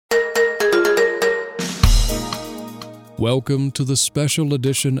Welcome to the special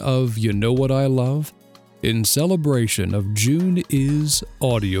edition of You Know What I Love? In celebration of June is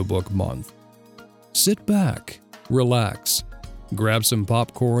Audiobook Month. Sit back, relax, grab some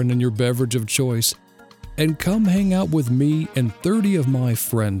popcorn and your beverage of choice, and come hang out with me and 30 of my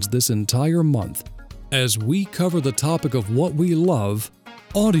friends this entire month as we cover the topic of what we love,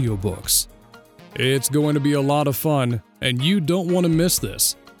 audiobooks. It's going to be a lot of fun, and you don't want to miss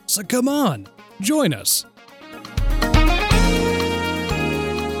this. So come on, join us.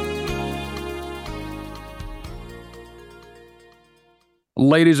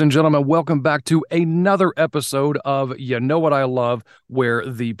 Ladies and gentlemen, welcome back to another episode of You Know What I Love, where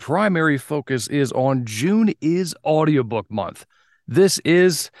the primary focus is on June is Audiobook Month. This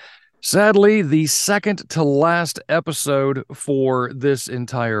is, sadly, the second to last episode for this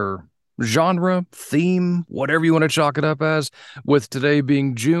entire genre, theme, whatever you want to chalk it up as, with today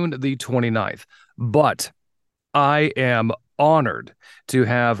being June the 29th. But I am honored to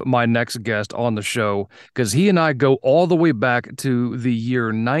have my next guest on the show because he and I go all the way back to the year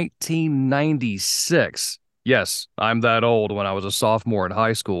 1996. Yes, I'm that old, when I was a sophomore in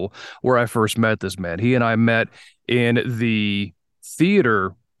high school, where I first met this man. He and I met in the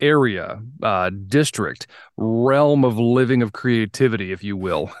theater area, district, realm of living of creativity, if you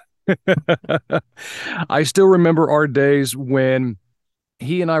will. I still remember our days when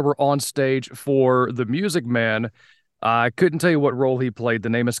he and I were on stage for The Music Man. I couldn't tell you what role he played. The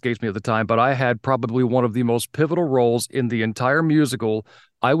name escapes me at the time, but I had probably one of the most pivotal roles in the entire musical.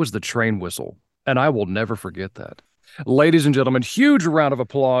 I was the train whistle, and I will never forget that. Ladies and gentlemen, huge round of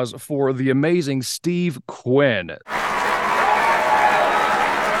applause for the amazing Steve Quinn.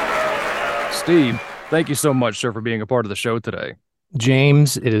 Steve, thank you so much, sir, for being a part of the show today.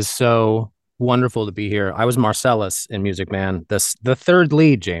 James, it is so wonderful to be here. I was Marcellus in Music Man, the third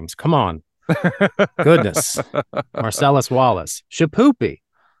lead, James. Come on. Goodness. Marcellus Wallace. Shapoopy.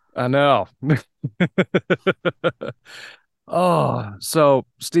 I know. Oh, so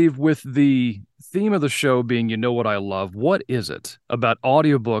Steve, with the theme of the show being You Know What I Love, what is it about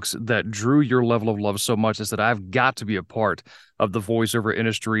audiobooks that drew your level of love so much is that I've got to be a part of the voiceover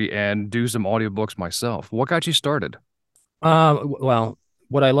industry and do some audiobooks myself? What got you started? Well,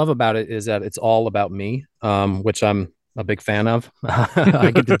 what I love about it is that it's all about me, which I'm a big fan of.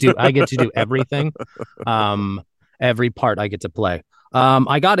 I get to do everything. Every part I get to play.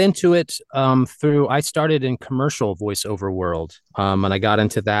 I got into it I started in commercial voiceover world. And I got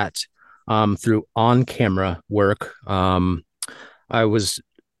into that through on-camera work. I was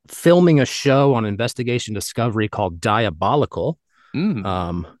filming a show on Investigation Discovery called Diabolical,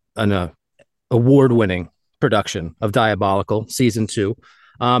 an award-winning production of Diabolical, season 2.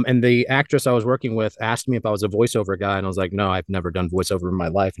 And the actress I was working with asked me if I was a voiceover guy. And I was like, no, I've never done voiceover in my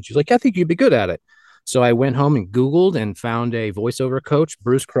life. And she's like, I think you'd be good at it. So I went home and Googled and found a voiceover coach,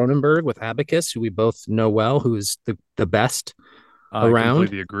 Bruce Cronenberg with Abacus, who we both know well, who's the best around. I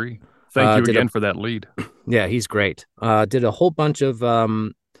completely agree. Thank you again for that lead. Yeah, he's great. Did a whole bunch of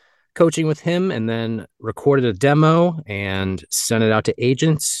coaching with him and then recorded a demo and sent it out to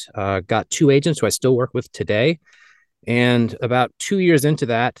agents. Got 2 agents who I still work with today. And about 2 years into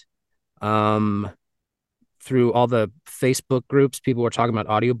that, through all the Facebook groups, people were talking about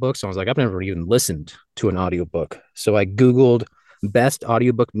audiobooks. I was like, I've never even listened to an audiobook. So I Googled best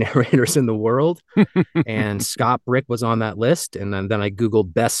audiobook narrators in the world, and Scott Brick was on that list. And then I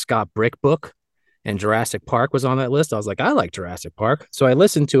Googled best Scott Brick book, and Jurassic Park was on that list. I was like, I like Jurassic Park. So I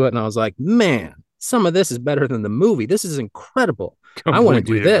listened to it, and I was like, man, some of this is better than the movie. This is incredible. I want to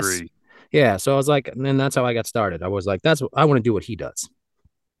do this. Agree. Yeah, so I was like, and then that's how I got started. I was like, I want to do what he does.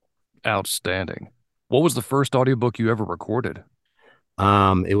 Outstanding. What was the first audiobook you ever recorded?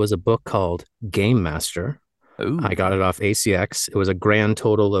 It was a book called Game Master. Ooh. I got it off ACX. It was a grand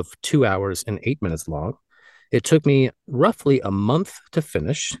total of 2 hours and 8 minutes long. It took me roughly a month to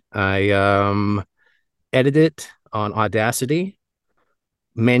finish. I edited it on Audacity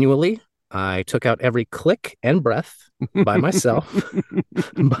manually. I took out every click and breath by myself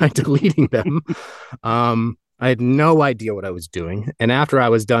by deleting them. I had no idea what I was doing. And after I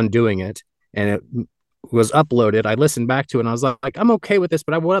was done doing it and it was uploaded, I listened back to it and I was like, I'm okay with this,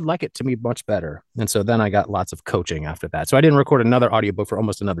 but I would like it to be much better. And so then I got lots of coaching after that. So I didn't record another audiobook for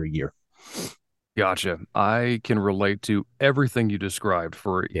almost another year. Gotcha. I can relate to everything you described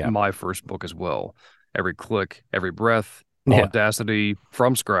for my first book as well. Every click, every breath. Audacity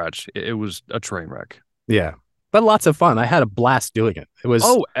from scratch. It was a train wreck. Yeah, but lots of fun. I had a blast doing it. It was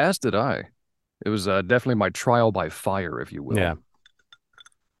as did I. It was definitely my trial by fire, if you will. Yeah.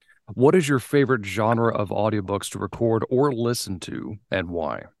 What is your favorite genre of audiobooks to record or listen to, and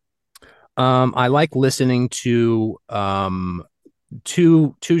why? I like listening to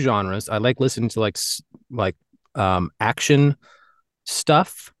two genres. I like listening to like action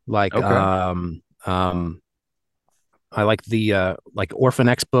stuff. Okay. I like the like Orphan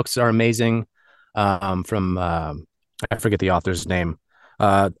X books are amazing. From I forget the author's name.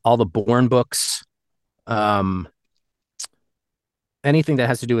 All the Bourne books. Um, Anything that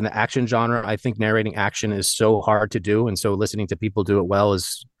has to do in the action genre. I think narrating action is so hard to do, and so listening to people do it well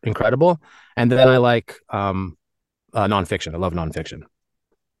is incredible. And then I like nonfiction. I love nonfiction.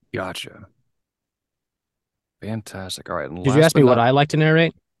 Gotcha. Fantastic. All right. And Did you last ask but me what not, I like to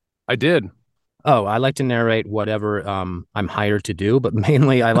narrate? I did. Oh, I like to narrate whatever I'm hired to do, but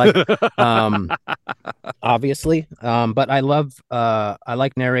mainly I like um, obviously. But I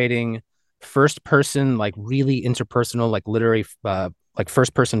like narrating first person, like really interpersonal, like literary, like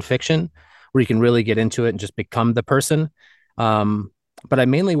first person fiction, where you can really get into it and just become the person. Um, but I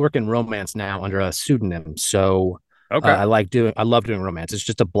mainly work in romance now under a pseudonym, so Okay. I love doing romance. It's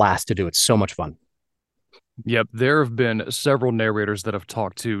just a blast to do. It's so much fun. Yep, there have been several narrators that I've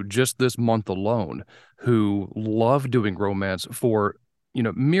talked to just this month alone who love doing romance for,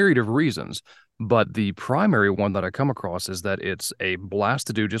 myriad of reasons. But the primary one that I come across is that it's a blast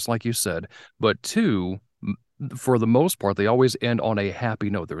to do, just like you said. But two, for the most part, they always end on a happy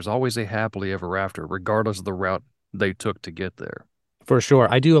note. There's always a happily ever after, regardless of the route they took to get there. For sure.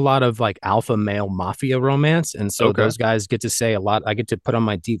 I do a lot of like alpha male mafia romance. And so Okay. those guys get to say a lot. I get to put on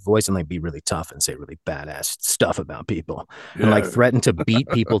my deep voice and like be really tough and say really badass stuff about people and like Yeah. threaten to beat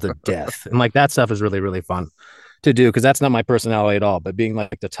people to death. And like that stuff is really, really fun to do because that's not my personality at all. But being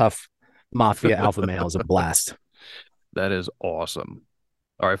like the tough mafia alpha male is a blast. That is awesome.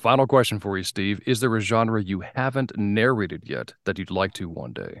 All right, final question for you, Steve. Is there a genre you haven't narrated yet that you'd like to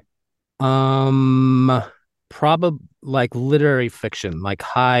one day? Um, Probably like literary fiction, like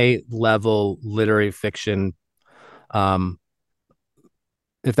high level literary fiction. Um,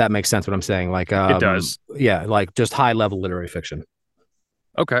 if that makes sense what I'm saying. It does. Yeah, like just high level literary fiction.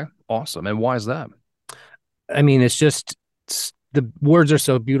 Okay, awesome. And why is that? I mean, the words are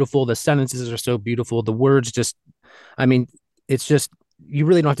so beautiful, the sentences are so beautiful, the words just I mean, it's just you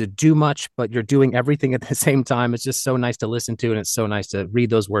really don't have to do much, but you're doing everything at the same time. It's just so nice to listen to, and it's so nice to read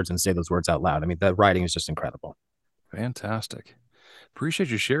those words and say those words out loud. I mean, the writing is just incredible. Fantastic. Appreciate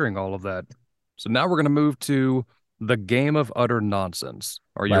you sharing all of that. So now we're going to move to the game of utter nonsense.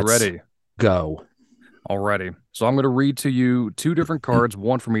 Are you Let's ready? go. Alrighty. So I'm going to read to you two different cards,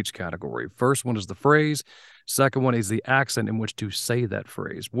 one from each category. First one is the phrase. Second one is the accent in which to say that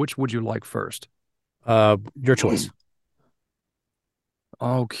phrase. Which would you like first? Your choice.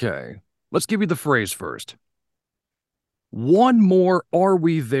 Okay. Let's give you the phrase first. One more are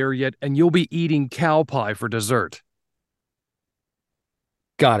we there yet, and you'll be eating cow pie for dessert.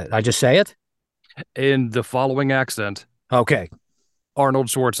 Got it. I just say it. In the following accent, Okay. Arnold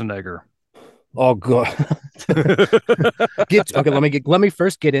Schwarzenegger. Oh, good. Get okay. Let me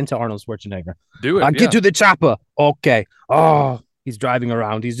first get into Arnold Schwarzenegger. Do it. Get Yeah. to the chopper. Okay. Oh, he's driving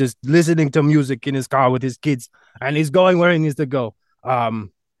around. He's just listening to music in his car with his kids, and he's going where he needs to go.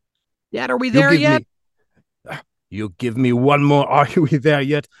 Yet, are we You there give yet? me, you give me one more. Are you there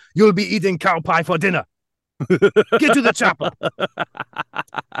yet? You'll be eating cow pie for dinner. Get to the chopper.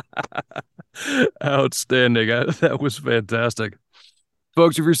 Outstanding. That was fantastic.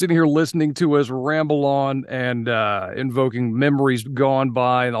 Folks, if you're sitting here listening to us ramble on and invoking memories gone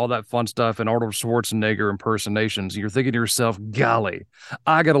by and all that fun stuff and Arnold Schwarzenegger impersonations, you're thinking to yourself, golly,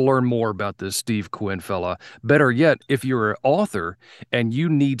 I got to learn more about this Steve Quinn fella. Better yet, if you're an author and you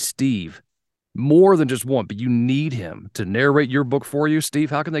need Steve, more than just one, but you need him to narrate your book for you, Steve,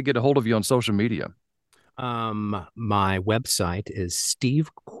 how can they get a hold of you on social media? My website is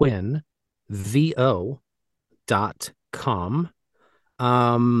stevequinnvo.com.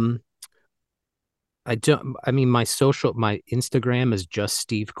 Um, I mean, my Instagram is just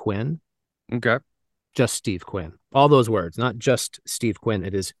Steve Quinn, Okay. just Steve Quinn. All those words, not just Steve Quinn.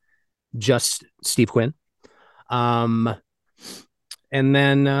 It is just Steve Quinn. Um, and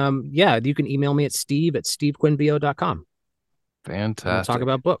then, yeah, you can email me at steve@stevequinnvo.com. And we'll talk Fantastic.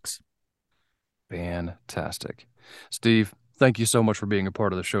 about books. Fantastic. Steve, thank you so much for being a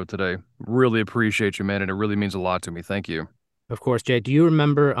part of the show today. Really appreciate you, man, and it really means a lot to me. Thank you. Of course, Jay. Do you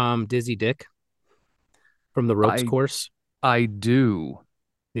remember Dizzy Dick from the ropes I course? I do.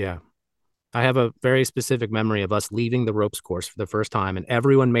 Yeah. I have a very specific memory of us leaving the ropes course for the first time, and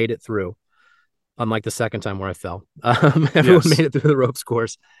everyone made it through. Unlike the second time where I fell, everyone Yes. made it through the ropes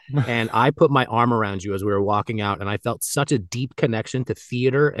course, and I put my arm around you as we were walking out, and I felt such a deep connection to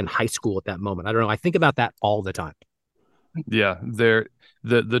theater and high school at that moment. I don't know. I think about that all the time. Yeah,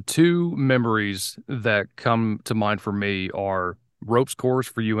 the two memories that come to mind for me are ropes course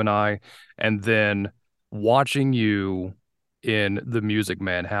for you and I, and then watching you in The Music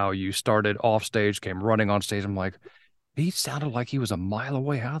Man, how you started off stage, came running on stage. I'm like, he sounded like he was a mile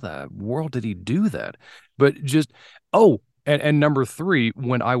away. How the world did he do that? But just, oh, and number three,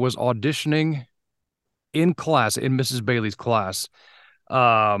 when I was auditioning in class, in Mrs. Bailey's class,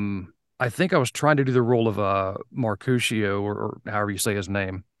 I think I was trying to do the role of Marcusio, or however you say his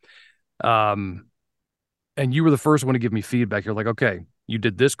name. Um, and you were the first one to give me feedback. You're like, okay, you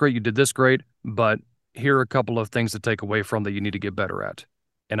did this great, you did this great, but here are a couple of things to take away from that you need to get better at.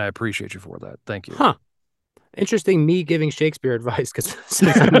 And I appreciate you for that. Thank you. Huh. Interesting, me giving Shakespeare advice, because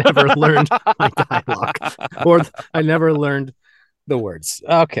since I never learned my dialogue, or I never learned the words.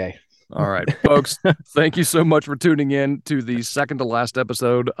 Okay. All right, folks, thank you so much for tuning in to the second to last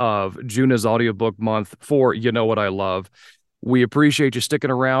episode of June is Audiobook Month for You Know What I Love. We appreciate you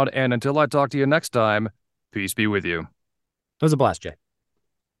sticking around, and until I talk to you next time, peace be with you. It was a blast, Jay.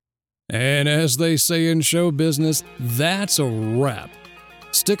 And as they say in show business, that's a wrap.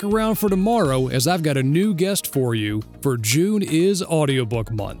 Stick around for tomorrow, as I've got a new guest for you for June is Audiobook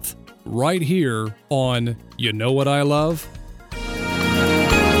Month, right here on You Know What I Love?